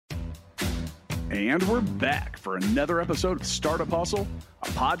And we're back for another episode of Startup Hustle, a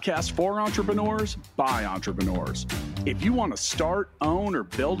podcast for entrepreneurs by entrepreneurs. If you want to start, own, or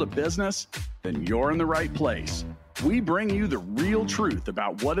build a business, then you're in the right place. We bring you the real truth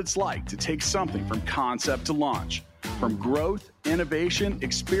about what it's like to take something from concept to launch. From growth, innovation,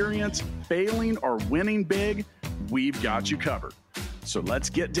 experience, failing, or winning big, we've got you covered. So let's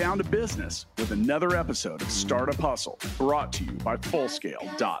get down to business with another episode of Startup Hustle, brought to you by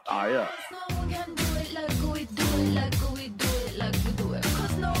Fullscale.io.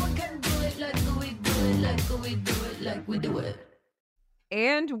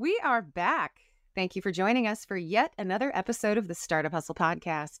 And we are back. Thank you for joining us for yet another episode of the Startup Hustle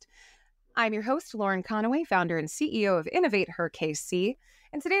podcast. I'm your host, Lauren Conaway, founder and CEO of Innovate Her KC.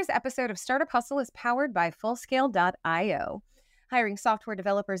 And today's episode of Startup Hustle is powered by Fullscale.io. Hiring software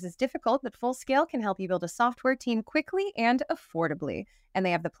developers is difficult, but Fullscale can help you build a software team quickly and affordably. And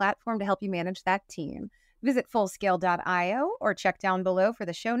they have the platform to help you manage that team. Visit Fullscale.io or check down below for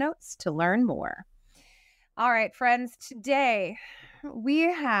the show notes to learn more. All right, friends, today we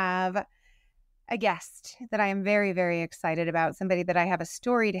have a guest that I am very, very excited about, somebody that I have a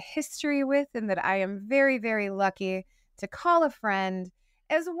storied history with and that I am very, very lucky to call a friend,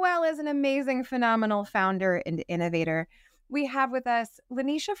 as well as an amazing, phenomenal founder and innovator. We have with us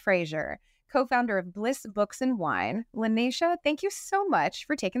Lanesha Frazier, co-founder of Bliss Books and Wine. Lanesha, thank you so much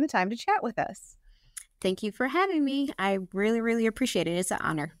for taking the time to chat with us. Thank you for having me. I really, really appreciate it. It's an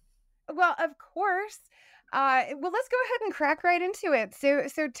honor. Well, of course. Let's go ahead and crack right into it. So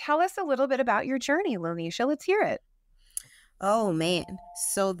tell us a little bit about your journey, Lanesha. Let's hear it. Oh, man.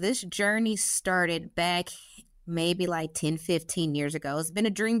 So this journey started back maybe like 10, 15 years ago. It's been a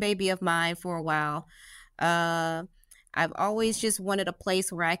dream baby of mine for a while. I've always just wanted a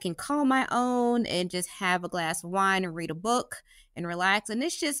place where I can call my own and just have a glass of wine and read a book and relax. And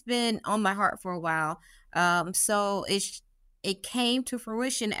it's just been on my heart for a while. So it came to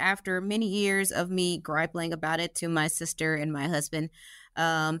fruition after many years of me griping about it to my sister and my husband,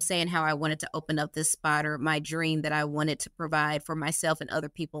 saying how I wanted to open up this spot, or my dream that I wanted to provide for myself and other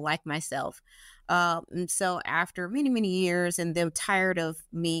people like myself. And so after many, many years and them tired of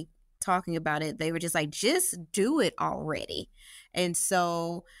me talking about it, they were just like, just do it already. And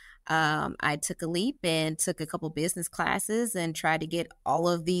so I took a leap and took a couple business classes and tried to get all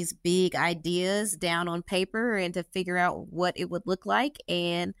of these big ideas down on paper and to figure out what it would look like.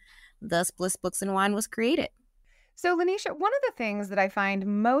 And thus Bliss Books and Wine was created. So, Lanesha, one of the things that I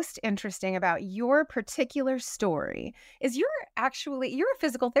find most interesting about your particular story is you're a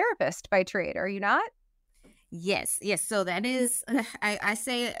physical therapist by trade, are you not? Yes. So that is, I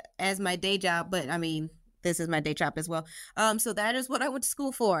say it as my day job, but I mean, this is my day job as well. So that is what I went to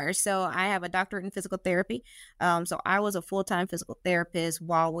school for. So I have a doctorate in physical therapy. So I was a full-time physical therapist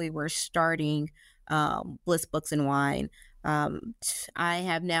while we were starting Bliss Books and Wine. I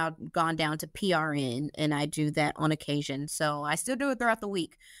have now gone down to PRN, and I do that on occasion. So I still do it throughout the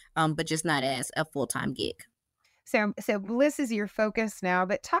week, but just not as a full-time gig. So Bliss is your focus now,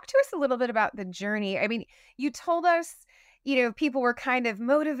 but talk to us a little bit about the journey. I mean, you told us, people were kind of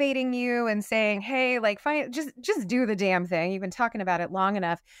motivating you and saying, hey, like, fine, just do the damn thing. You've been talking about it long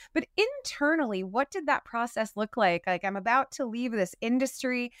enough. But internally, what did that process look like? Like, I'm about to leave this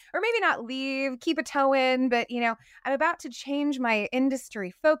industry, or maybe not leave, keep a toe in, but, I'm about to change my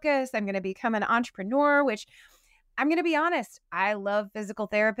industry focus. I'm going to become an entrepreneur, which I'm going to be honest, I love physical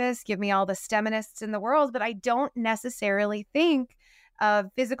therapists. Give me all the STEMinists in the world, but I don't necessarily think of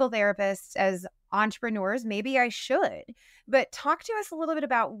physical therapists as entrepreneurs. Maybe I should. But talk to us a little bit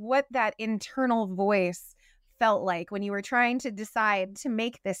about what that internal voice felt like when you were trying to decide to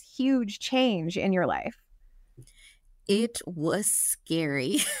make this huge change in your life. It was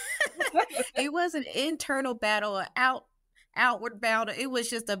scary. It was an internal battle, outward battle. It was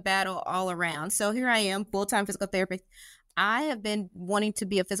just a battle all around. So here I am, full-time physical therapist. I have been wanting to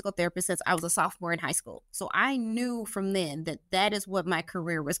be a physical therapist since I was a sophomore in high school. So I knew from then that is what my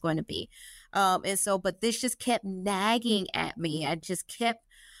career was going to be. But this just kept nagging at me. I just kept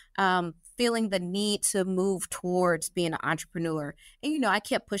feeling the need to move towards being an entrepreneur. And, I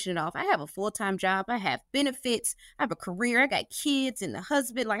kept pushing it off. I have a full-time job. I have benefits. I have a career. I got kids and a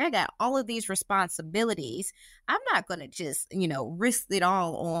husband. Like, I got all of these responsibilities. I'm not going to just, risk it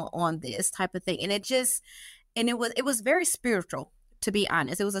all on this type of thing. And it was very spiritual, to be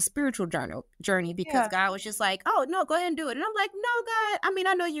honest. It was a spiritual journey because God was just like, oh, no, go ahead and do it. And I'm like, no, God, I mean,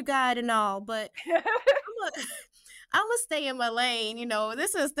 I know you God and all, but I'm gonna stay in my lane.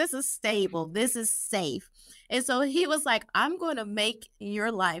 This is stable. This is safe. And so he was like, I'm going to make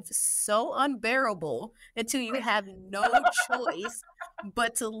your life so unbearable until you have no choice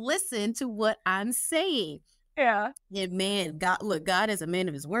but to listen to what I'm saying. Yeah. And man, God is a man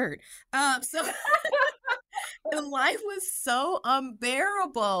of his word. So and life was so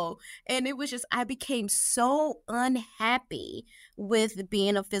unbearable. And it was just, I became so unhappy with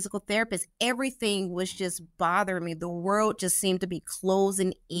being a physical therapist. Everything was just bothering me. The world just seemed to be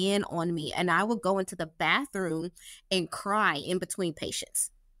closing in on me. And I would go into the bathroom and cry in between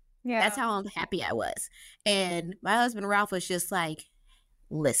patients. Yeah. That's how unhappy I was. And my husband, Ralph, was just like,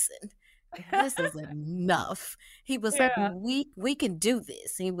 listen, this is enough. He was like, we can do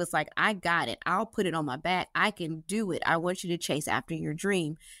this. He was like, I got it. I'll put it on my back. I can do it. I want you to chase after your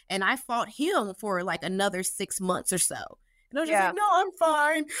dream. And I fought him for like another 6 months or so. And I was just like, no, I'm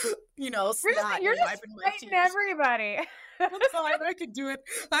fine. You know, you're just fighting everybody. I'm fine. I can do it.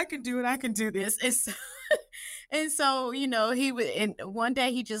 I can do it. I can do this. And so, you know, and one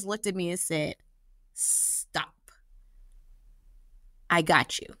day he just looked at me and said, stop. I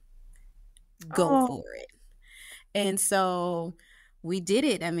got you. Go for it. And so we did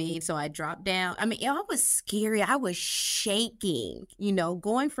it. I mean, so I dropped down. I mean, it was scary. I was shaking, you know,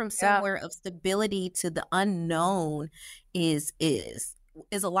 going from somewhere of stability to the unknown is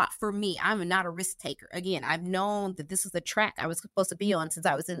a lot for me. I'm not a risk taker. Again, I've known that this is the track I was supposed to be on since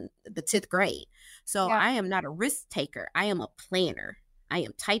I was in the 10th grade. So I am not a risk taker. I am a planner. I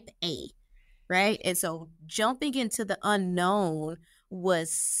am type A, right? And so jumping into the unknown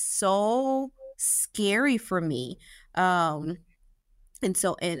was so scary for me. And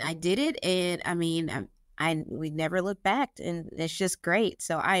I did it. And I mean, we never looked back, and it's just great.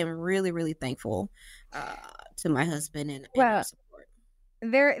 So I am really, really thankful to my husband and our support.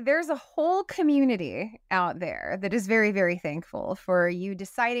 There's a whole community out there that is very, very thankful for you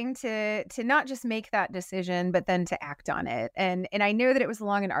deciding to not just make that decision, but then to act on it. And I know that it was a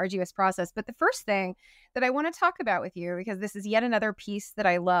long and arduous process, but the first thing that I want to talk about with you, because this is yet another piece that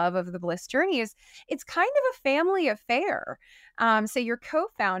I love of the Bliss journey, is it's kind of a family affair. So your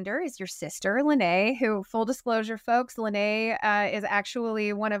co-founder is your sister, Lene, who, full disclosure, folks, Lene is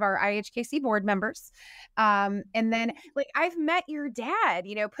actually one of our IHKC board members. And then, like, I've met your dad,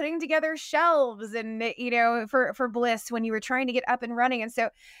 you know, putting together shelves and, you know, for Bliss when you were trying to get up and running. And so,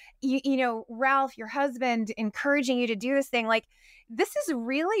 you know, Ralph, your husband, encouraging you to do this thing, like, this is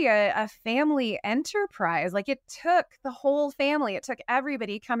really a family enterprise. Like, it took the whole family, it took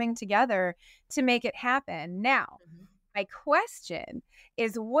everybody coming together to make it happen. Now, my question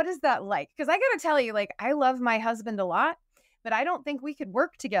is, what is that like? Because I got to tell you, like, I love my husband a lot, but I don't think we could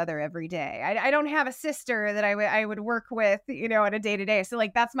work together every day. I don't have a sister that I would work with, you know, on a day to day. So,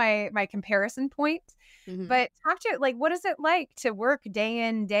 like, that's my comparison point. But talk to, like, what is it like to work day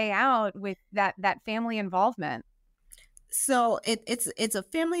in, day out with that family involvement? So it's a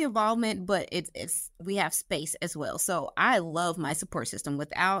family involvement, but we have space as well. So I love my support system.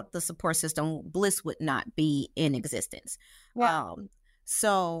 Without the support system, Bliss would not be in existence. Yeah.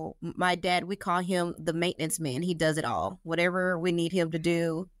 So my dad, we call him the maintenance man. He does it all. Whatever we need him to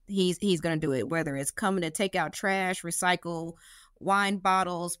do, he's going to do it. Whether it's coming to take out trash, recycle wine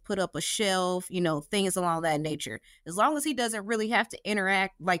bottles, put up a shelf, you know, things along that nature. As long as he doesn't really have to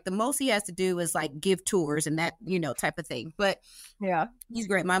interact, like, the most he has to do is like give tours and that, you know, type of thing. But yeah, he's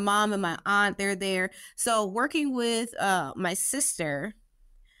great. My mom and my aunt, they're there. So working with my sister,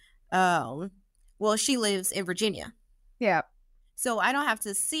 well, she lives in Virginia. Yeah. So I don't have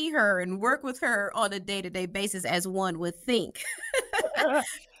to see her and work with her on a day-to-day basis as one would think.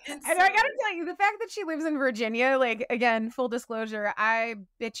 And I gotta tell you, the fact that she lives in Virginia, like, again, full disclosure, I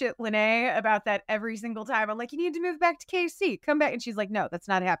bitch at Lene about that every single time. I'm like, you need to move back to KC, come back. And she's like, no, that's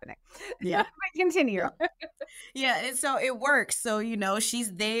not happening. Yeah. Continue. Yeah. And so it works. So, you know,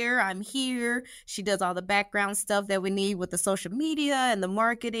 she's there, I'm here. She does all the background stuff that we need with the social media and the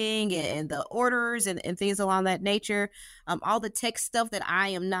marketing and the orders and things along that nature. All the tech stuff that I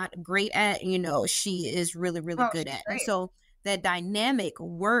am not great at, you know, she is really, really good at. Great. And so that dynamic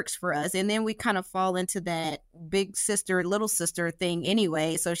works for us. And then we kind of fall into that big sister, little sister thing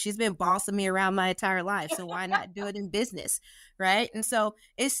anyway. So she's been bossing me around my entire life. So why not do it in business? Right. And so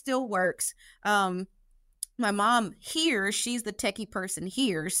it still works. My mom here, she's the techie person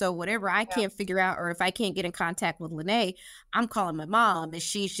here. So whatever I can't figure out, or if I can't get in contact with Lene, I'm calling my mom and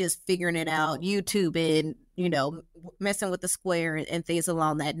she's just figuring it out, YouTube and, you know, messing with the square and things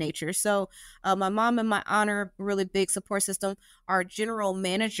along that nature. So my mom and my aunt are a really big support system. Our general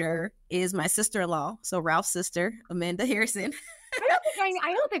manager is my sister-in-law. So Ralph's sister, Amanda Harrison.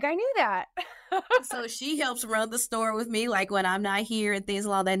 I don't think I knew that. So she helps run the store with me, like when I'm not here and things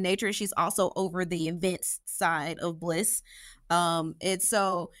along that nature. She's also over the events side of Bliss. And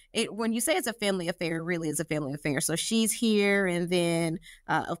so when you say it's a family affair, it really is a family affair. So she's here, and then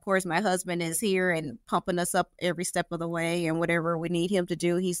of course my husband is here and pumping us up every step of the way, and whatever we need him to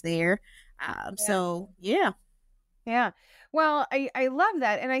do, he's there. So yeah. Yeah. Well, I love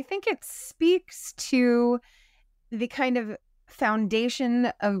that. And I think it speaks to the kind of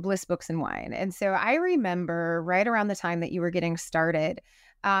foundation of Bliss Books and Wine. And so I remember right around the time that you were getting started,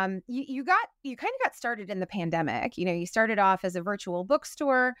 you kind of got started in the pandemic. You know, you started off as a virtual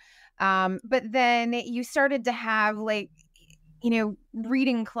bookstore, but then you started to have like, you know,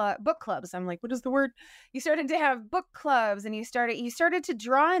 book clubs. I'm like, what is the word? You started to have book clubs, and you started to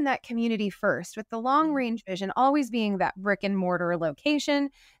draw in that community first, with the long range vision always being that brick and mortar location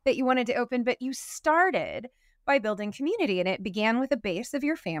that you wanted to open. But you started by building community, and it began with a base of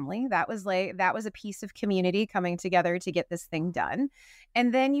your family. That was a piece of community coming together to get this thing done.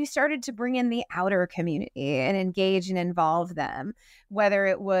 And then you started to bring in the outer community and engage and involve them, whether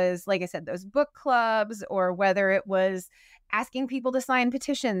it was, like I said, those book clubs, or whether it was asking people to sign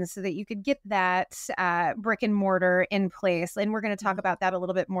petitions so that you could get that brick and mortar in place. And we're going to talk about that a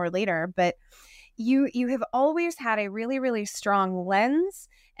little bit more later. But you have always had a really, really strong lens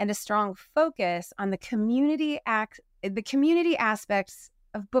and a strong focus on the community aspects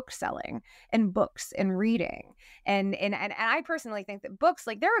of book selling and books and reading. And I personally think that books,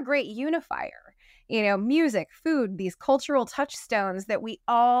 like, they're a great unifier. You know, music, food, these cultural touchstones that we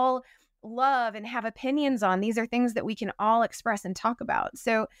all love and have opinions on. These are things that we can all express and talk about.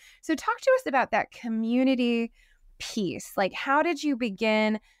 So talk to us about that community piece. Like, how did you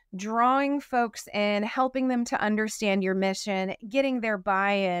begin drawing folks in, helping them to understand your mission, getting their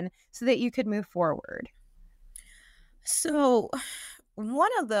buy-in so that you could move forward? So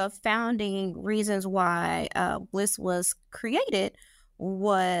one of the founding reasons why Bliss was created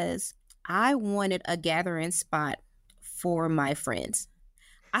was I wanted a gathering spot for my friends.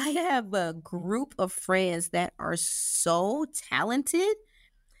 I have a group of friends that are so talented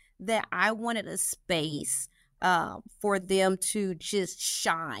that I wanted a space for them to just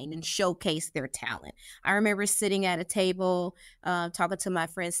shine and showcase their talent. I remember sitting at a table talking to my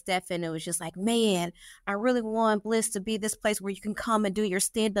friend Stefan. It was just like, man, I really want Bliss to be this place where you can come and do your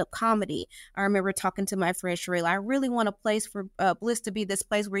stand-up comedy. I remember talking to my friend Sherelle. I really want a place for Bliss to be this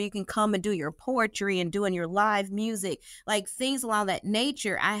place where you can come and do your poetry and doing your live music, like things along that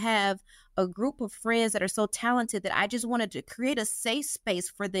nature. I have a group of friends that are so talented that I just wanted to create a safe space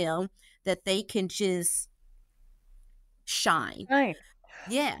for them that they can just shine. Right.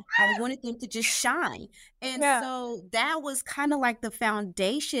 Yeah, I wanted them to just shine. And so that was kind of like the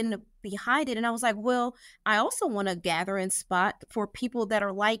foundation behind it. And I was like, well, I also want a gathering spot for people that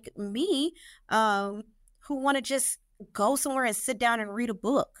are like me, who want to just go somewhere and sit down and read a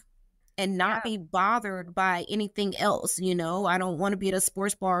book and not be bothered by anything else. You know, I don't want to be at a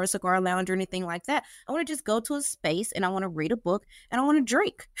sports bar or a cigar lounge or anything like that. I want to just go to a space and I want to read a book and I want to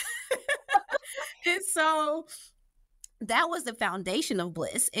drink. And so that was the foundation of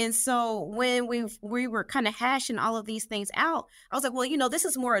Bliss. And so when we were kind of hashing all of these things out, I was like, well, you know, this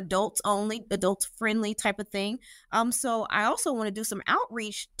is more adults only, adult friendly type of thing. So I also want to do some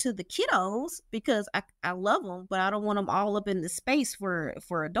outreach to the kiddos because I love them, but I don't want them all up in the space for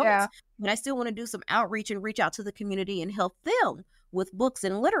adults. Yeah. But I still want to do some outreach and reach out to the community and help them with books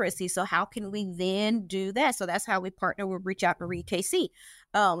and literacy. So how can we then do that? So that's how we partner with Reach Out to Read KC,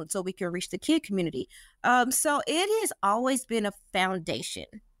 so we can reach the kid community. So it has always been a foundation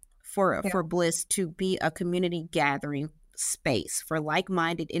for Bliss to be a community gathering space for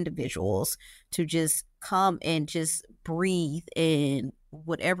like-minded individuals to just come and just breathe in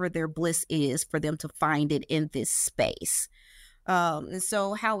whatever their bliss is, for them to find it in this space. And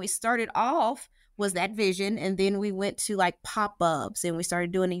so how we started off was that vision, and then we went to like pop-ups and we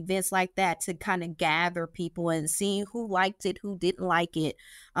started doing events like that to kind of gather people and see who liked it, who didn't like it,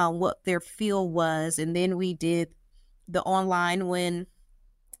 what their feel was. And then we did the online when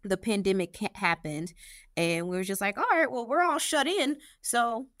the pandemic happened, and we were just like, all right, well, we're all shut in,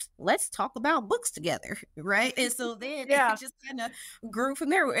 so let's talk about books together, right? And so then it just kind of grew from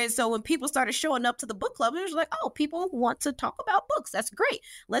there. And so when people started showing up to the book club, it was like, oh, people want to talk about books. That's great.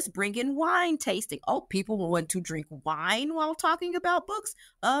 Let's bring in wine tasting. Oh, people want to drink wine while talking about books.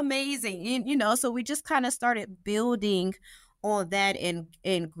 Amazing. And, you know, so we just kind of started building on that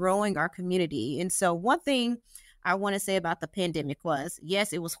and growing our community. And so one thing I want to say about the pandemic was,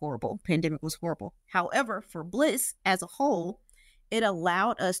 yes, it was horrible. Pandemic was horrible. However, for Bliss as a whole, it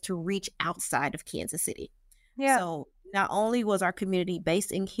allowed us to reach outside of Kansas City. Yeah. So not only was our community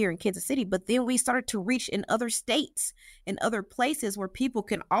based in here in Kansas City, but then we started to reach in other states and other places where people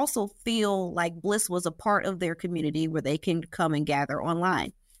can also feel like Bliss was a part of their community where they can come and gather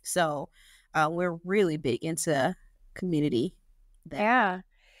online. So we're really big into community. Yeah.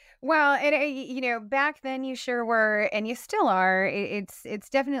 Well, and back then you sure were, and you still are. It's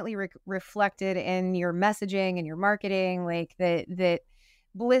definitely reflected in your messaging and your marketing, like that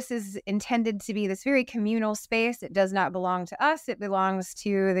Bliss is intended to be this very communal space. It does not belong to us; it belongs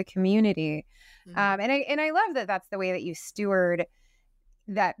to the community. And I love that that's the way that you steward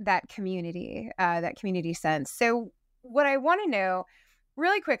that community sense. So, what I want to know,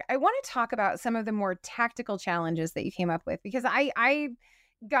 really quick, I want to talk about some of the more tactical challenges that you came up with, because I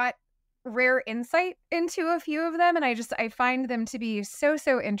got rare insight into a few of them, and I find them to be so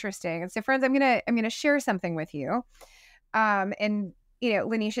interesting. And so, friends, I'm gonna share something with you. And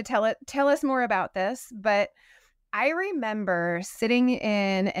Lanisha, tell us more about this. But I remember sitting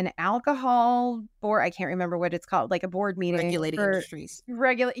in an alcohol board. I can't remember what it's called, like a board meeting. Regulated industries.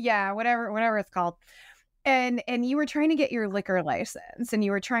 Yeah, whatever it's called. And you were trying to get your liquor license, and you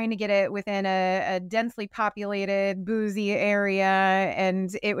were trying to get it within a densely populated, boozy area.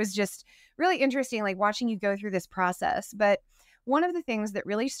 And it was just really interesting, like watching you go through this process. But one of the things that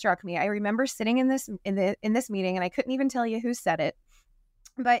really struck me, I remember sitting in this meeting, and I couldn't even tell you who said it,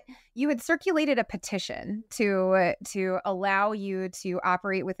 but you had circulated a petition to allow you to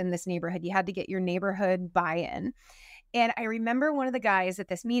operate within this neighborhood. You had to get your neighborhood buy-in. And I remember one of the guys at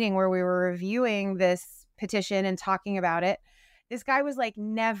this meeting where we were reviewing this petition and talking about it, this guy was like,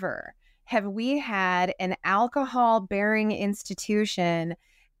 never have we had an alcohol-bearing institution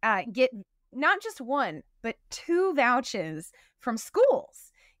get not just one, but 2 vouchers from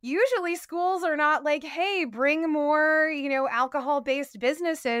schools. Usually schools are not like, hey, bring more, alcohol-based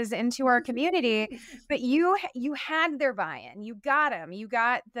businesses into our community. But you had their buy-in. You got them. You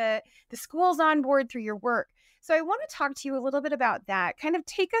got the schools on board through your work. So I want to talk to you a little bit about that. Kind of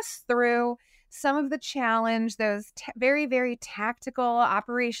take us through some of the challenge, those very, very tactical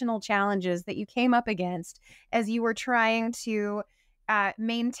operational challenges that you came up against as you were trying to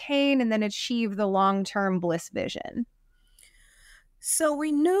maintain and then achieve the long-term Bliss vision. So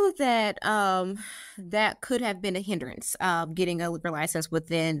we knew that that could have been a hindrance, getting a liquor license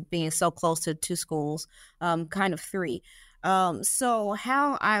within being so close to schools, kind of 3. So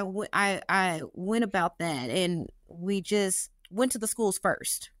how I went about that, and we just went to the schools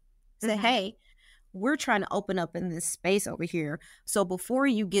first. Say, hey, we're trying to open up in this space over here. So before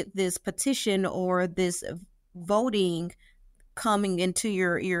you get this petition or this voting coming into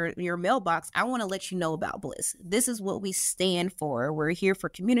your mailbox, I want to let you know about Bliss. This is what we stand for. We're here for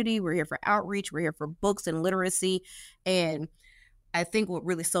community. We're here for outreach. We're here for books and literacy. And I think what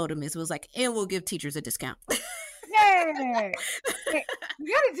really sold them was like, and we'll give teachers a discount. Hey,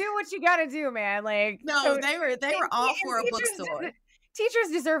 you got to do what you got to do, man. Like, no, so, they were all for a bookstore.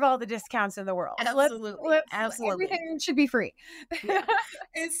 Teachers deserve all the discounts in the world. Absolutely. Absolutely. Everything should be free. Yeah.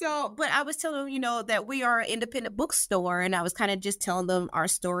 And so, but I was telling them, that we are an independent bookstore, and I was kind of just telling them our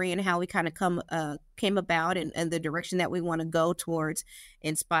story and how we kind of came about and the direction that we want to go towards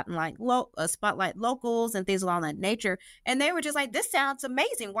and spotlight locals and things along that nature. And they were just like, this sounds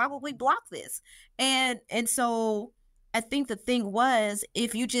amazing. Why would we block this? And so I think the thing was,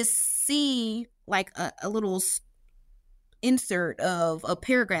 if you just see like a little insert of a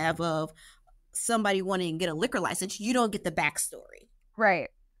paragraph of somebody wanting to get a liquor license, you don't get the backstory. Right.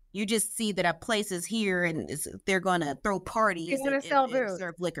 You just see that a place is here and they're going to throw parties and sell booze,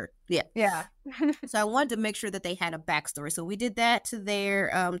 serve liquor. Yeah. Yeah. So I wanted to make sure that they had a backstory. So we did that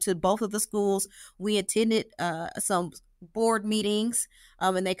to both of the schools. We attended some board meetings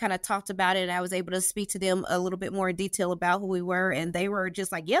and they kind of talked about it. And I was able to speak to them a little bit more in detail about who we were. And they were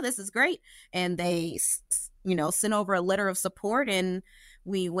just like, yeah, this is great. And they sent over a letter of support, and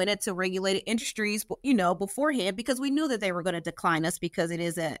we went into regulated industries, beforehand, because we knew that they were going to decline us because it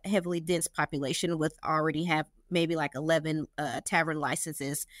is a heavily dense population with already have maybe like 11 tavern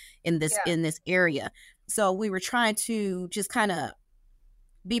licenses in this area. So we were trying to just kind of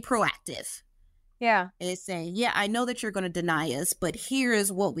be proactive. Yeah. And saying, yeah, I know that you're going to deny us, but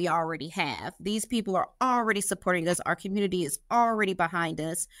here's what we already have. These people are already supporting us. Our community is already behind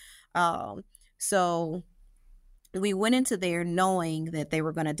us. So we went into there knowing that they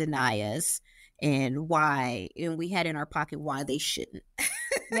were going to deny us and why, and we had in our pocket why they shouldn't.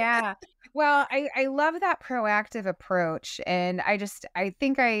 Yeah. Well, I love that proactive approach. And I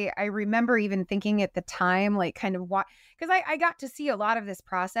think I remember even thinking at the time, like kind of what, because I got to see a lot of this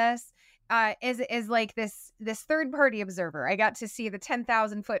process as like this third party observer. I got to see the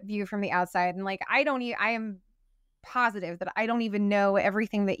 10,000 foot view from the outside, and like, I am positive that I don't even know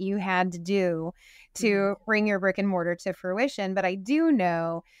everything that you had to do to bring your brick and mortar to fruition. But I do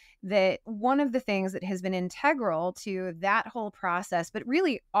know that one of the things that has been integral to that whole process, but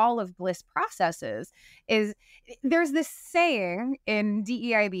really all of Bliss processes, is there's this saying in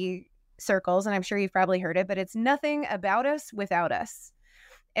DEIB circles, and I'm sure you've probably heard it, but it's nothing about us without us.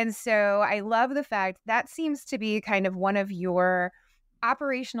 And so I love the fact that seems to be kind of one of your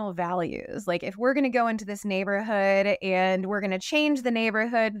operational values. Like, if we're going to go into this neighborhood and we're going to change the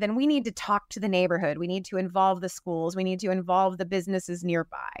neighborhood, then we need to talk to the neighborhood. We need to involve the schools. We need to involve the businesses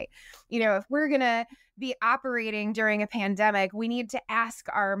nearby. If we're going to be operating during a pandemic, we need to ask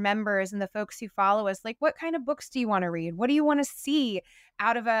our members and the folks who follow us, like, what kind of books do you want to read? What do you want to see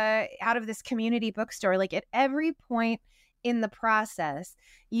out of this community bookstore? Like, at every point in the process,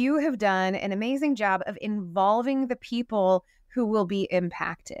 you have done an amazing job of involving the people who will be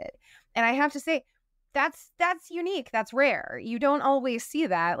impacted. And I have to say, that's unique. That's rare. You don't always see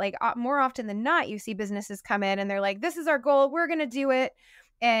that. Like, more often than not, you see businesses come in and they're like, this is our goal, we're going to do it,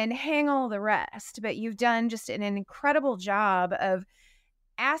 and hang all the rest. But you've done just an incredible job of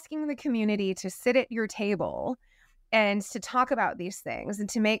asking the community to sit at your table and to talk about these things and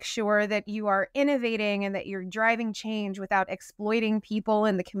to make sure that you are innovating and that you're driving change without exploiting people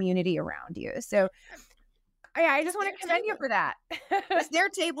in the community around you. So I just want to commend you for that. It's their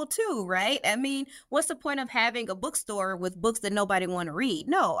table too, right? I mean, what's the point of having a bookstore with books that nobody want to read?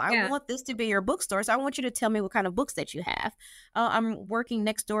 No, I want this to be your bookstore. So I want you to tell me what kind of books that you have. I'm working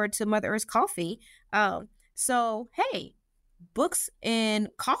next door to Mother Earth's Coffee. So, hey, books and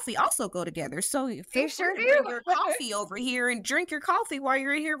coffee also go together. So they sure do. Bring your coffee over here and drink your coffee while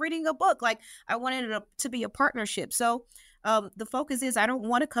you're here reading a book. Like, I wanted it to be a partnership. So the focus is, I don't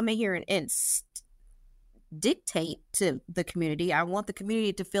want to come in here and dictate to the community. I want the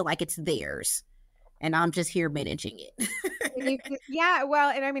community to feel like it's theirs, and I'm just here managing it. Yeah, well,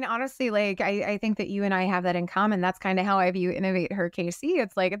 and I mean, honestly, like, I think that you and I have that in common. That's kind of how I view Innovate Her KC.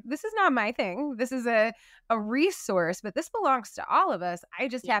 It's like, this is not my thing. This is a resource, but this belongs to all of us. I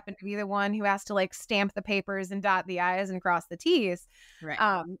just happen to be the one who has to, like, stamp the papers and dot the I's and cross the T's.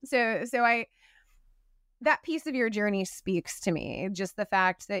 Right. So that piece of your journey speaks to me. Just the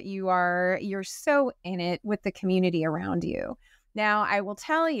fact that you're so in it with the community around you. Now, I will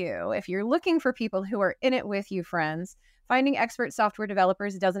tell you, if you're looking for people who are in it with you, friends, finding expert software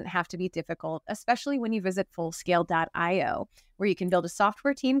developers doesn't have to be difficult, especially when you visit Fullscale.io, where you can build a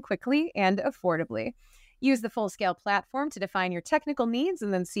software team quickly and affordably. Use the Fullscale platform to define your technical needs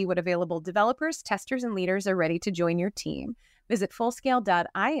and then see what available developers, testers, and leaders are ready to join your team. Visit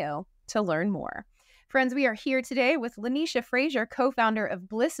Fullscale.io to learn more. Friends, we are here today with Lanisha Frazier, co-founder of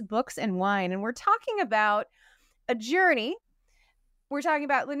Bliss Books and Wine, and we're talking about a journey. We're talking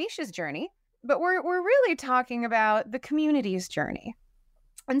about Lanisha's journey, but we're really talking about the community's journey.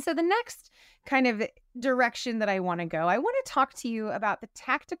 And so the next kind of direction that I want to go, I want to talk to you about the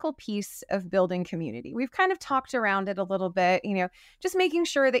tactical piece of building community. We've kind of talked around it a little bit, just making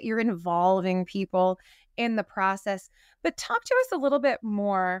sure that you're involving people in the process, but talk to us a little bit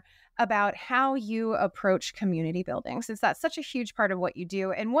more about how you approach community building, since that's such a huge part of what you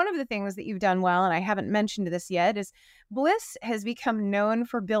do. And one of the things that you've done well, and I haven't mentioned this yet, is Bliss has become known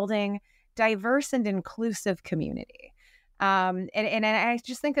for building diverse and inclusive community. And I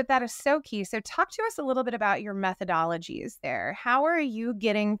just think that is so key. So talk to us a little bit about your methodologies there. How are you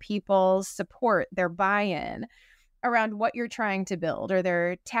getting people's support, their buy-in around what you're trying to build? Are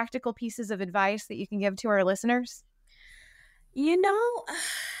there tactical pieces of advice that you can give to our listeners?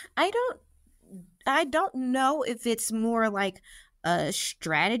 I don't know if it's more like a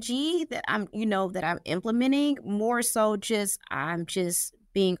strategy that I'm implementing, more so I'm just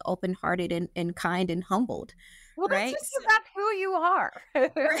being open-hearted and kind and humbled. Well, right? That's who you are.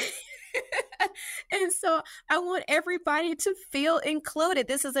 And so I want everybody to feel included.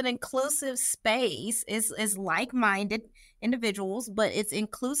 This is an inclusive space. It's like-minded individuals, but it's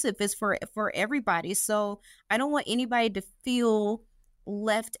inclusive. It's for everybody. So I don't want anybody to feel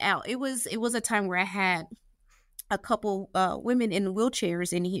left out. It was a time where I had a couple women in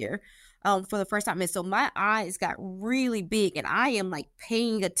wheelchairs in here for the first time. And so my eyes got really big, and I am like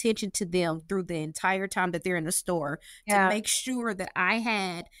paying attention to them through the entire time that they're in the store to make sure that I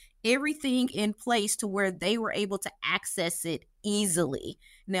had everything in place to where they were able to access it easily.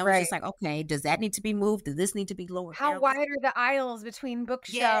 Now it's just like, okay, does that need to be moved? Does this need to be lowered How down? wide are the aisles between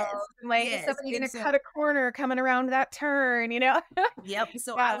bookshelves? Yes, And like, is yes. somebody And going to so, cut a corner coming around that turn, yep.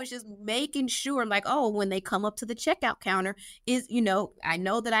 So I Yeah. was just making sure, like, oh, when they come up to the checkout counter, I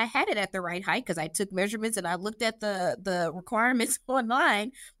know that I had it at the right height because I took measurements and I looked at the requirements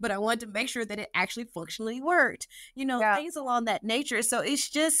online, but I wanted to make sure that it actually functionally worked, Yeah. things along that nature. So it's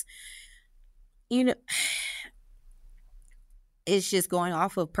just, you know, it's just going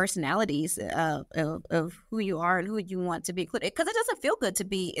off of personalities of who you are and who you want to be included, because it doesn't feel good to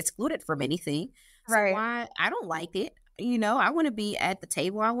be excluded from anything. So Right. why I don't like it. I want to be at the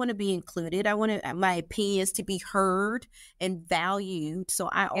table. I want to be included. I want my opinions to be heard and valued. So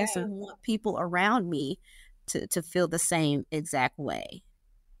I also want people around me to feel the same exact way.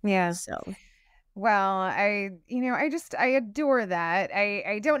 Yeah. So Well, I adore that.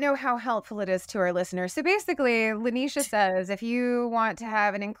 I don't know how helpful it is to our listeners. So basically, Lanisha says, if you want to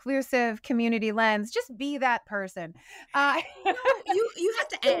have an inclusive community lens, just be that person. you have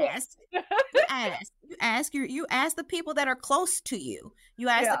to ask. You ask the people that are close to you. You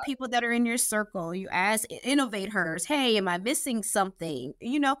ask the people that are in your circle. You ask innovators, hey, am I missing something?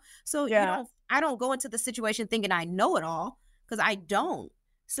 So I don't go into the situation thinking I know it all, because I don't.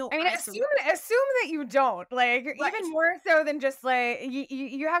 So I mean, assume that you don't, like, Right. even more so than just like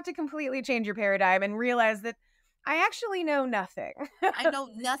you have to completely change your paradigm and realize that I actually know nothing. I know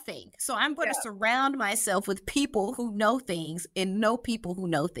nothing. So I'm going to surround myself with people who know things and know people who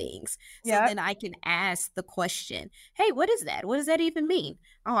know things. So then I can ask the question, hey, what is that? What does that even mean?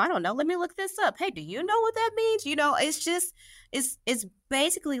 Oh, I don't know. Let me look this up. Hey, do you know what that means? It's just, it's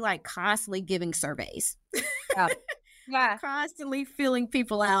basically like constantly giving surveys. Yeah. Constantly filling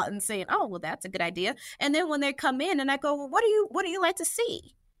people out and saying, oh, well, that's a good idea. And then when they come in and I go, well, what do you like to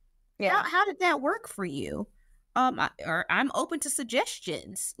see? Yeah. How did that work for you? I'm open to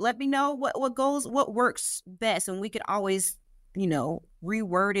suggestions. Let me know what works best. And we could always,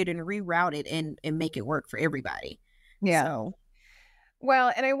 reword it and reroute it and make it work for everybody. Yeah. So.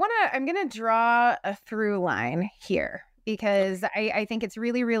 Well, and I'm going to draw a through line here, because I think it's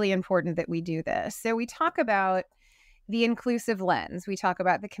really, really important that we do this. So we talk about the inclusive lens. We talk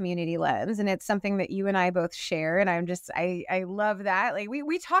about the community lens, and it's something that you and I both share. And I love that. Like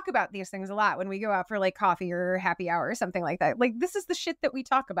we talk about these things a lot when we go out for like coffee or happy hour or something like that. Like, this is the shit that we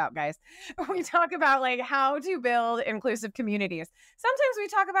talk about, guys. We talk about like how to build inclusive communities. Sometimes we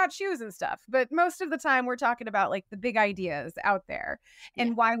talk about shoes and stuff, but most of the time we're talking about like the big ideas out there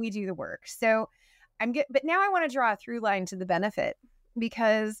and why we do the work. So but now I want to draw a through line to the benefit,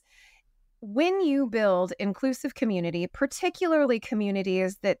 because when you build inclusive community, particularly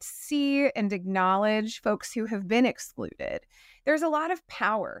communities that see and acknowledge folks who have been excluded, there's a lot of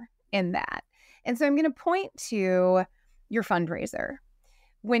power in that. And so I'm going to point to your fundraiser.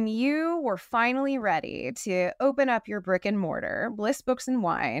 When you were finally ready to open up your brick and mortar, Bliss Books and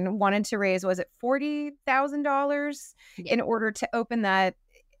Wine wanted to raise, was it $40,000 in order to open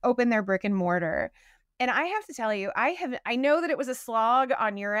their brick and mortar. And I have to tell you, I know that it was a slog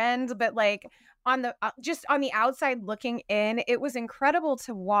on your end, but like just on the outside looking in, it was incredible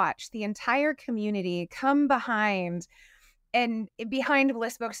to watch the entire community come behind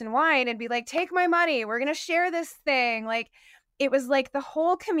Bliss Books and Wine and be like, take my money. We're going to share this thing. Like, it was like the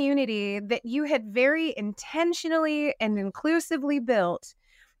whole community that you had very intentionally and inclusively built.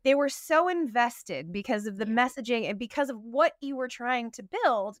 They were so invested because of the messaging and because of what you were trying to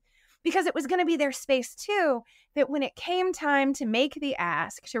build, because it was going to be their space too, that when it came time to make the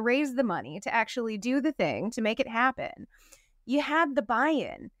ask, to raise the money, to actually do the thing, to make it happen, you had the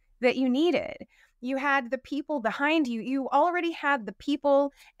buy-in that you needed. You had the people behind you. You already had the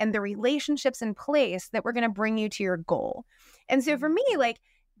people and the relationships in place that were going to bring you to your goal. And so for me, like,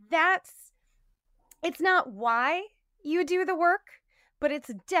 it's not why you do the work, but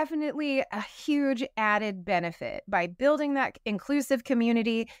it's definitely a huge added benefit. By building that inclusive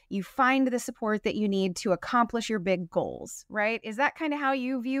community, you find the support that you need to accomplish your big goals, right? Is that kind of how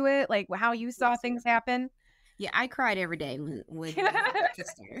you view it? Like how you saw things happen? Yeah, I cried every day when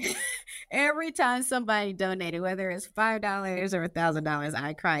every time somebody donated, whether it's $5 or $1,000,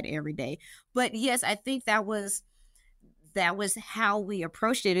 I cried every day. But yes, I think that was how we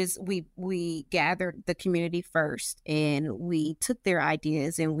approached it. Is we gathered the community first, and we took their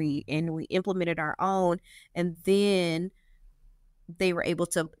ideas and we implemented our own, and then they were able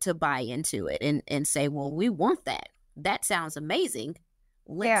to buy into it and say, well, we want that. That sounds amazing.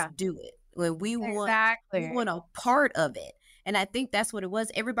 Let's do it. When we want a part of it. And I think that's what it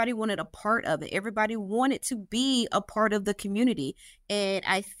was. Everybody wanted a part of it. Everybody wanted to be a part of the community. And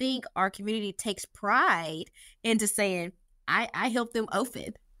I think our community takes pride into saying, I help them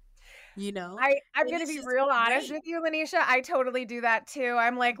open, I'm going to be real honest with you, Lanisha. I totally do that too.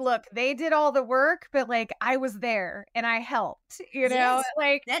 I'm like, look, they did all the work, but like I was there and I helped, Yes,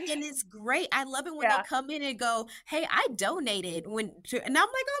 like that, and it's great. I love it when yeah. they come in and go, "Hey, I donated," and I'm like,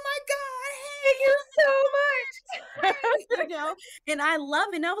 "Oh my God, Thank you so much. and I love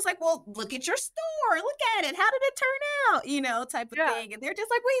it. And I was like, "Well, look at your store. Look at it. How did it turn out?" Type of Yeah. thing. And they're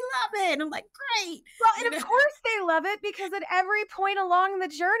just like, "We love it." And I'm like, "Great." Well, and of course they love it because at every point along the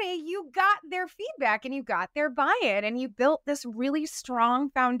journey, you got their feedback and you got their buy-in and you built this really strong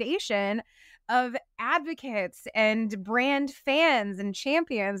foundation of advocates and brand fans and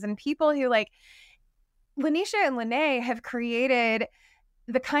champions and people who like Lanisha and Lene have created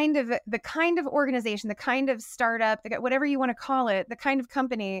the kind of organization, the kind of startup, whatever you want to call it, the kind of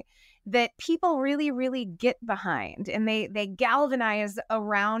company that people really, really get behind and they galvanize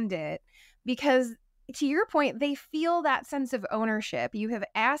around it because to your point, they feel that sense of ownership. You have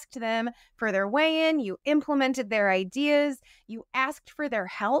asked them for their weigh in, you implemented their ideas, you asked for their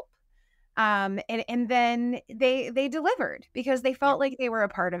help. And then they delivered because they felt like they were a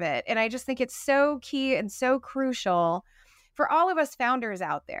part of it. And I just think it's so key and so crucial for all of us founders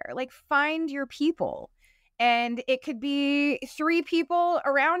out there. Like, find your people. And it could be 3 people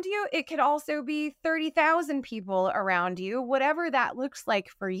around you. It could also be 30,000 people around you. Whatever that looks like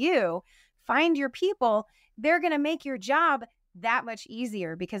for you, find your people. They're going to make your job that much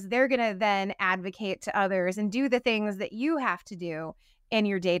easier because they're going to then advocate to others and do the things that you have to do in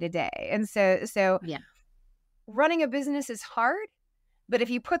your day-to-day. And so running a business is hard, but if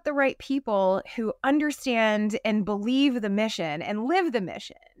you put the right people who understand and believe the mission and live the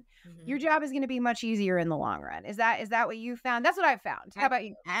mission, your job is going to be much easier in the long run. Is that what you found? That's what I've found. How about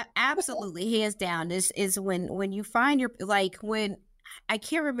you? Absolutely. Hands down. This is when you find your, like, when I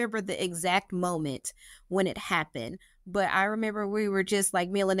can't remember the exact moment when it happened, but I remember we were just like,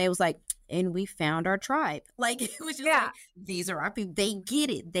 me and Lene was like, and we found our tribe. Like, it was just like, these are our people. They get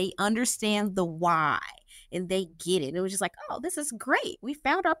it. They understand the why and they get it. And it was just like, oh, this is great. We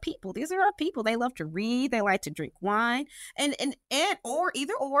found our people. These are our people. They love to read. They like to drink wine and or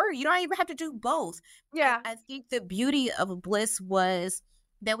either or. You don't even have to do both. Yeah. I think the beauty of Bliss was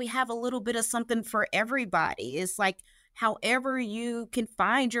that we have a little bit of something for everybody. It's like, however you can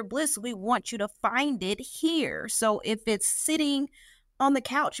find your bliss, we want you to find it here. So if it's sitting on the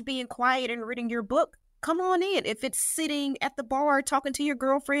couch being quiet and reading your book, come on in. If it's sitting at the bar talking to your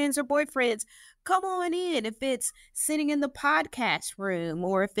girlfriends or boyfriends, come on in. If it's sitting in the podcast room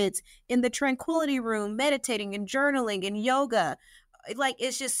or if it's in the tranquility room, meditating and journaling and yoga, like,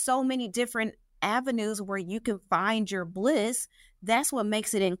 it's just so many different avenues where you can find your bliss. That's what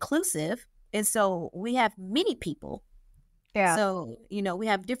makes it inclusive. And so we have many people. Yeah. So, we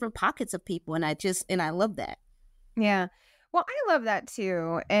have different pockets of people and I love that. Yeah. Well, I love that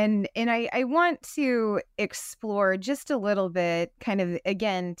too. And I want to explore just a little bit, kind of,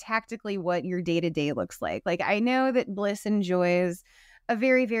 again, tactically what your day-to-day looks like. Like, I know that Bliss enjoys a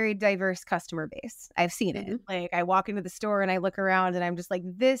very, very diverse customer base. I've seen it. Like, I walk into the store and I look around and I'm just like,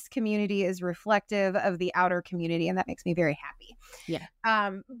 this community is reflective of the outer community. And that makes me very happy.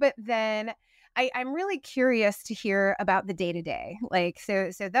 Yeah. But then I'm really curious to hear about the day-to-day. Like,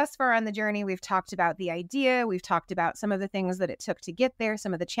 so thus far on the journey, we've talked about the idea, we've talked about some of the things that it took to get there,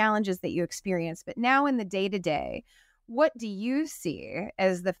 some of the challenges that you experienced. But now in the day-to-day, what do you see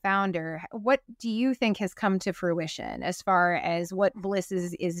as the founder? What do you think has come to fruition as far as what Bliss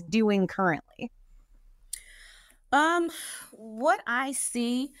is doing currently? What I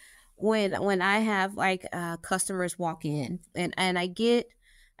see when I have like customers walk in and I get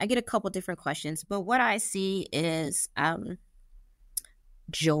a couple different questions, but what I see is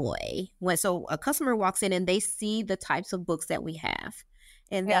joy. So a customer walks in and they see the types of books that we have,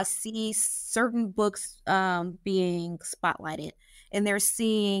 and they'll see certain books being spotlighted, and they're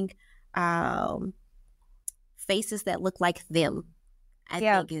seeing faces that look like them. I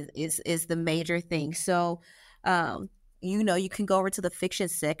think is the major thing. So, you can go over to the fiction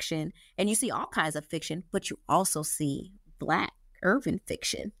section and you see all kinds of fiction, but you also see Black urban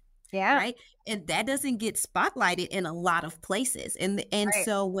fiction. Yeah. Right. And that doesn't get spotlighted in a lot of places. And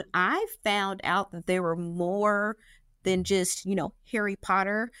so when I found out that there were more than just, Harry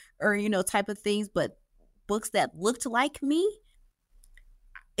Potter or, type of things, but books that looked like me,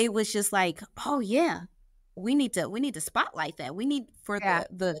 it was just like, oh yeah, we need to spotlight that. We need for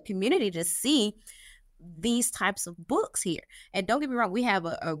the community to see these types of books here. And don't get me wrong, we have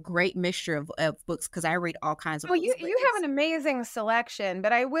a great mixture of books because I read all kinds of Well, books. you have an amazing selection,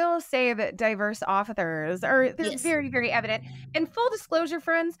 but I will say that diverse authors they're Yes. very, very evident. And full disclosure,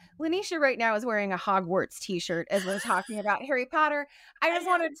 friends, Lanisha right now is wearing a Hogwarts t-shirt as we're talking about Harry Potter. I just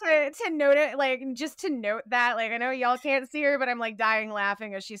wanted to note it, like, just to note that, like, I know y'all can't see her, but I'm like dying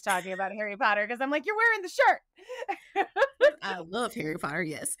laughing as she's talking about Harry Potter because I'm like, you're wearing the shirt. I love Harry Potter,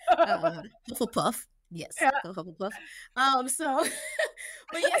 yes. Hufflepuff. Yes, Yeah. Hufflepuff. So,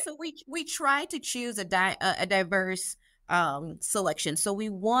 but yeah, so we try to choose a diverse selection. So we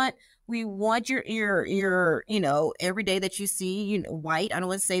want your every day that you see white. I don't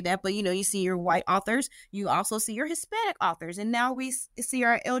want to say that, but you see your white authors. You also see your Hispanic authors, and now we see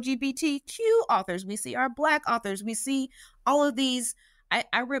our LGBTQ authors. We see our Black authors. We see all of these.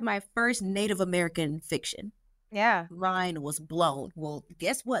 I read my first Native American fiction. Yeah. Mine was blown. Well,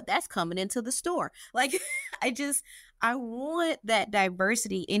 guess what? That's coming into the store. Like, I want that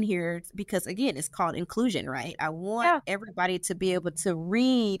diversity in here because, again, it's called inclusion, right? I want everybody to be able to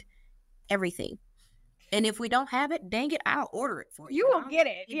read everything. And if we don't have it, dang it, I'll order it for you. You will get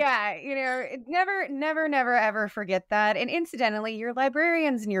it. Yeah. Never, ever forget that. And incidentally, your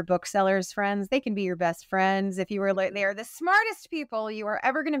librarians and your booksellers friends, they can be your best friends if you were like, they are the smartest people you are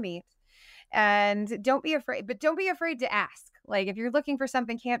ever going to meet. And don't be afraid to ask. Like, if you're looking for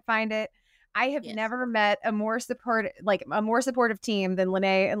something, can't find it. I have never met a more supportive team than Lene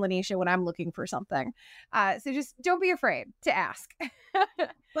and Lanisha when I'm looking for something. So just don't be afraid to ask.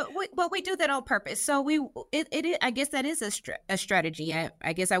 But we do that on purpose. So I guess that is a strategy.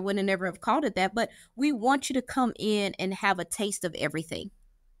 I guess I wouldn't never have called it that, but we want you to come in and have a taste of everything.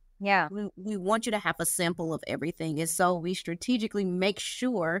 Yeah. We want you to have a sample of everything. And so we strategically make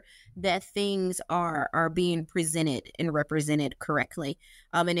sure that things are being presented and represented correctly.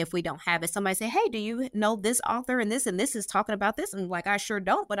 And if we don't have it, somebody say, hey, do you know this author and this is talking about this? And like, I sure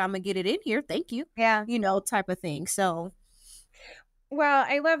don't, but I'm going to get it in here. Thank you. Yeah. Type of thing. So. Well,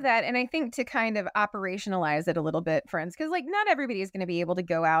 I love that. And I think to kind of operationalize it a little bit, friends, because like not everybody is going to be able to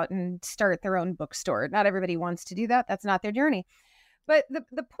go out and start their own bookstore. Not everybody wants to do that. That's not their journey. But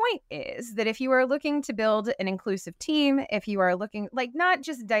the point is that if you are looking to build an inclusive team, if you are looking like not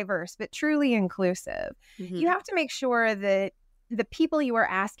just diverse, but truly inclusive, you have to make sure that the people you are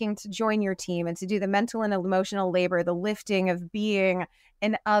asking to join your team and to do the mental and emotional labor, the lifting of being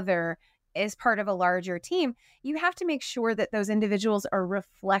an other as part of a larger team, you have to make sure that those individuals are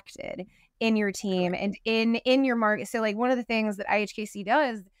reflected in your team and in your market. So like one of the things that IHKC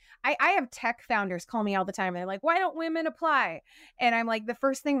does, I have tech founders call me all the time and they're like, why don't women apply? And I'm like, the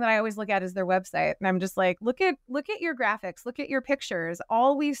first thing that I always look at is their website. And I'm just like, look at your graphics, look at your pictures.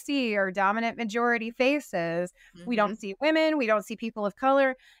 All we see are dominant majority faces. We don't see women. We don't see people of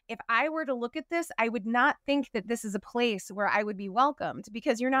color. If I were to look at this, I would not think that this is a place where I would be welcomed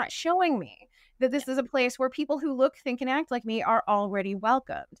because you're not showing me that this is a place where people who look, think, and act like me are already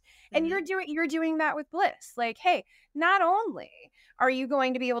welcomed. And you're doing that with Bliss. Like, hey, not only are you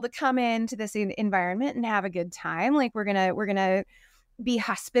going to be able to come into this environment and have a good time, like we're gonna be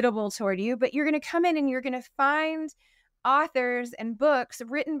hospitable toward you, but you're gonna come in and you're gonna find authors and books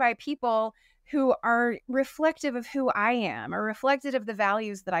written by people who are reflective of who I am, or reflective of the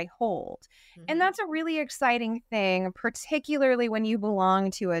values that I hold. And that's a really exciting thing, particularly when you belong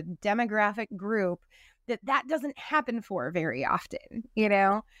to a demographic group that doesn't happen for very often,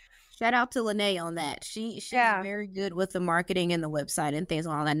 Shout out to Lene on that. She's very good with the marketing and the website and things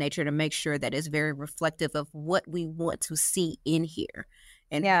of that nature to make sure that it's very reflective of what we want to see in here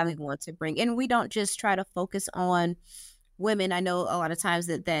and what we want to bring. And we don't just try to focus on women. I know a lot of times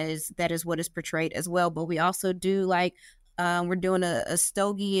that is what is portrayed as well, but we also do like we're doing a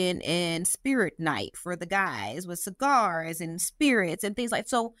stogie and spirit night for the guys with cigars and spirits and things like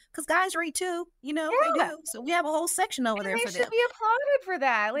so. Because guys read too, they do. So we have a whole section over there for them. They should be applauded for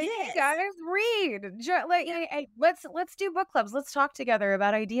that. Like, hey guys, read. Like, hey, let's do book clubs. Let's talk together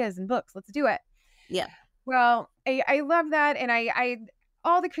about ideas and books. Let's do it. Yeah. Well, I love that, and I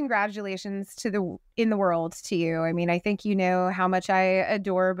all the congratulations in the world to you. I mean, I think you know how much I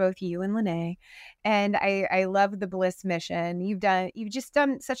adore both you and Lene, and I love the Bliss mission. You've just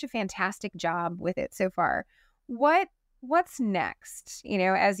done such a fantastic job with it so far. What's next?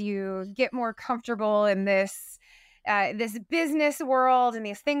 As you get more comfortable in this business world and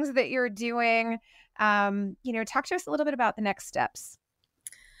these things that you're doing, talk to us a little bit about the next steps.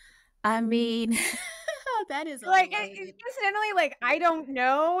 I mean. That is like incidentally, like I don't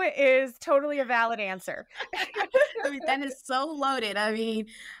know is totally a valid answer. I mean, that is so loaded. I mean,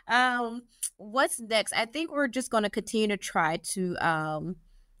 what's next? I think we're just going to continue to try to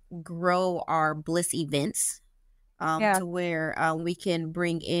grow our Bliss events to where we can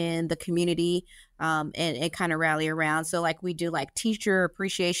bring in the community and kind of rally around. So like we do like Teacher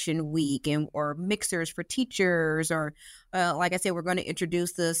Appreciation Week or mixers for teachers, or like I said, we're going to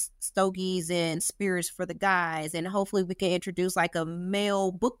introduce the stogies and spears for the guys, and hopefully we can introduce like a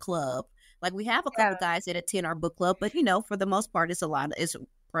male book club. Like we have a couple guys that attend our book club, but for the most part, it's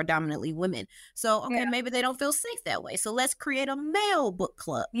predominantly women. So, maybe they don't feel safe that way. So let's create a male book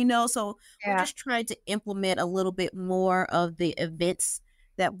club, so we're just trying to implement a little bit more of the events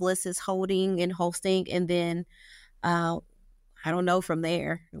that Bliss is holding and hosting. And then, I don't know from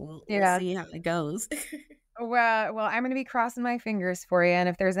there, we'll see how it goes. Well, I'm going to be crossing my fingers for you. And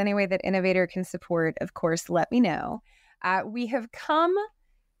if there's any way that Innovator can support, of course, let me know. We have come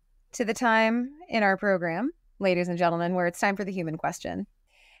to the time in our program, ladies and gentlemen, where it's time for the human question.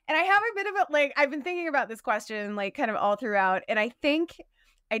 And I have a bit of I've been thinking about this question, kind of all throughout. And I think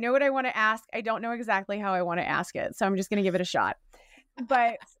I know what I want to ask. I don't know exactly how I want to ask it. So I'm just going to give it a shot.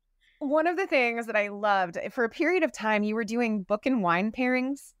 But one of the things that I loved, for a period of time, you were doing book and wine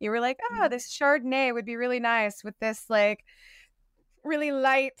pairings. You were like, this Chardonnay would be really nice with this, really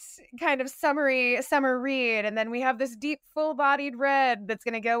light kind of summer read, and then we have this deep full-bodied red that's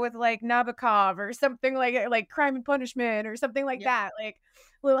going to go with Nabokov or something like Crime and Punishment or something like that, a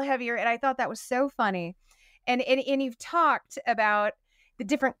little heavier. And I thought that was so funny. And you've talked about the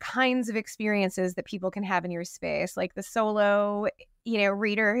different kinds of experiences that people can have in your space, like the solo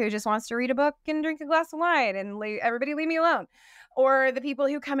reader who just wants to read a book and drink a glass of wine and everybody leave me alone, or the people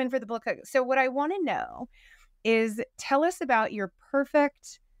who come in for the book. So what I want to know is, tell us about your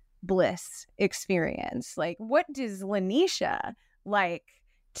perfect Bliss experience. What does Lanisha like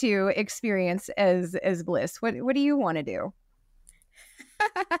to experience as Bliss? What do you want to do?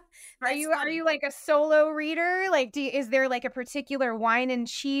 Are you like a solo reader? Is there a particular wine and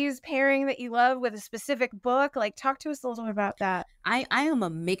cheese pairing that you love with a specific book? Talk to us a little bit about that. I am a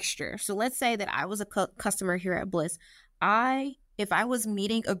mixture. So let's say that I was a customer here at Bliss. If I was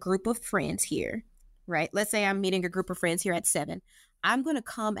meeting a group of friends here, right? Let's say I'm meeting a group of friends here at 7. I'm going to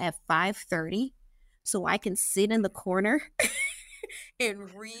come at 5:30 so I can sit in the corner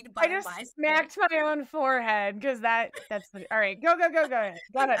and read by myself. I just smacked my own forehead because that's all right. Go ahead. I'm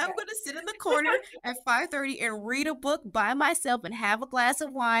going to sit in the corner at 5:30 and read a book by myself and have a glass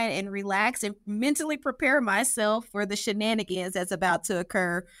of wine and relax and mentally prepare myself for the shenanigans that's about to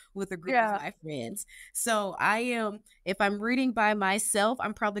occur with a group of my friends. So if I'm reading by myself,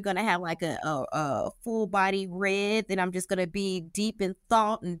 I'm probably going to have a full body read. Then I'm just going to be deep in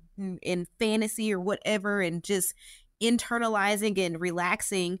thought and in fantasy or whatever, and just internalizing and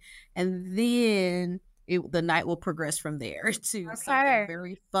relaxing, and then the night will progress from there to something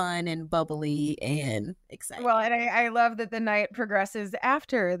very fun and bubbly and exciting. Well, and I love that the night progresses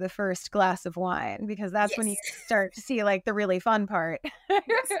after the first glass of wine, because that's when you start to see the really fun part.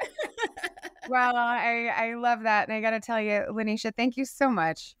 Well, I love that. And I got to tell you, Lanisha, thank you so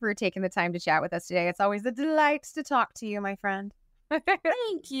much for taking the time to chat with us today. It's always a delight to talk to you, my friend.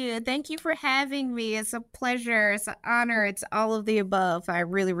 Thank you. Thank you for having me. It's a pleasure. It's an honor. It's all of the above. I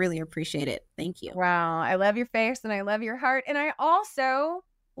really, really appreciate it. Thank you. Wow. I love your face and I love your heart. And I also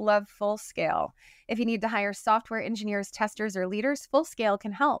love Full Scale. If you need to hire software engineers, testers, or leaders, Full Scale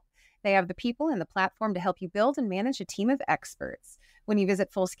can help. They have the people and the platform to help you build and manage a team of experts. When you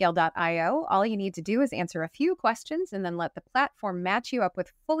visit fullscale.io, all you need to do is answer a few questions and then let the platform match you up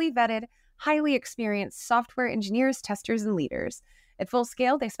with fully vetted, highly experienced software engineers, testers, and leaders. At Full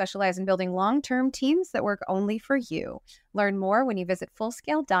Scale, they specialize in building long-term teams that work only for you. Learn more when you visit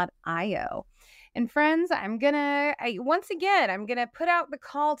fullscale.io. And friends, I'm going to put out the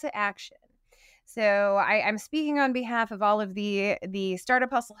call to action. So I'm speaking on behalf of all of the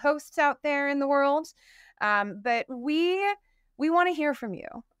Startup Hustle hosts out there in the world. But we want to hear from you.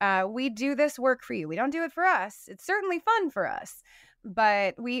 We do this work for you. We don't do it for us. It's certainly fun for us.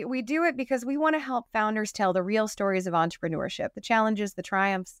 But we do it because we want to help founders tell the real stories of entrepreneurship, the challenges, the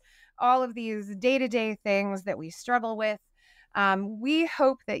triumphs, all of these day-to-day things that we struggle with. We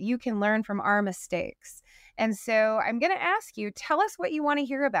hope that you can learn from our mistakes. And so I'm going to ask you, tell us what you want to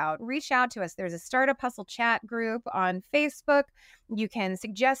hear about. Reach out to us. There's a Startup Hustle chat group on Facebook. You can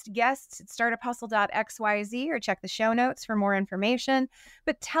suggest guests at startuphustle.xyz or check the show notes for more information.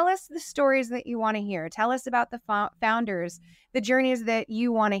 But tell us the stories that you want to hear. Tell us about the founders, the journeys that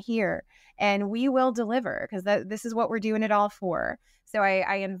you want to hear, and we will deliver, because this is what we're doing it all for. So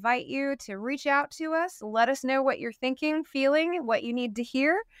I invite you to reach out to us. Let us know what you're thinking, feeling, what you need to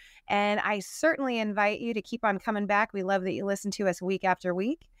hear. And I certainly invite you to keep on coming back. We love that you listen to us week after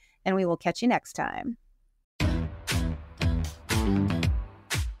week, and we will catch you next time.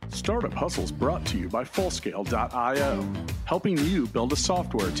 Startup Hustle is brought to you by Fullscale.io, helping you build a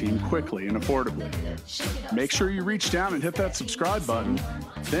software team quickly and affordably. Make sure you reach down and hit that subscribe button,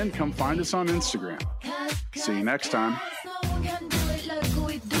 then come find us on Instagram. See you next time.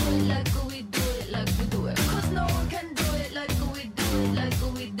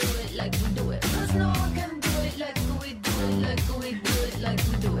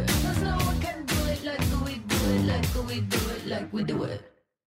 We do it.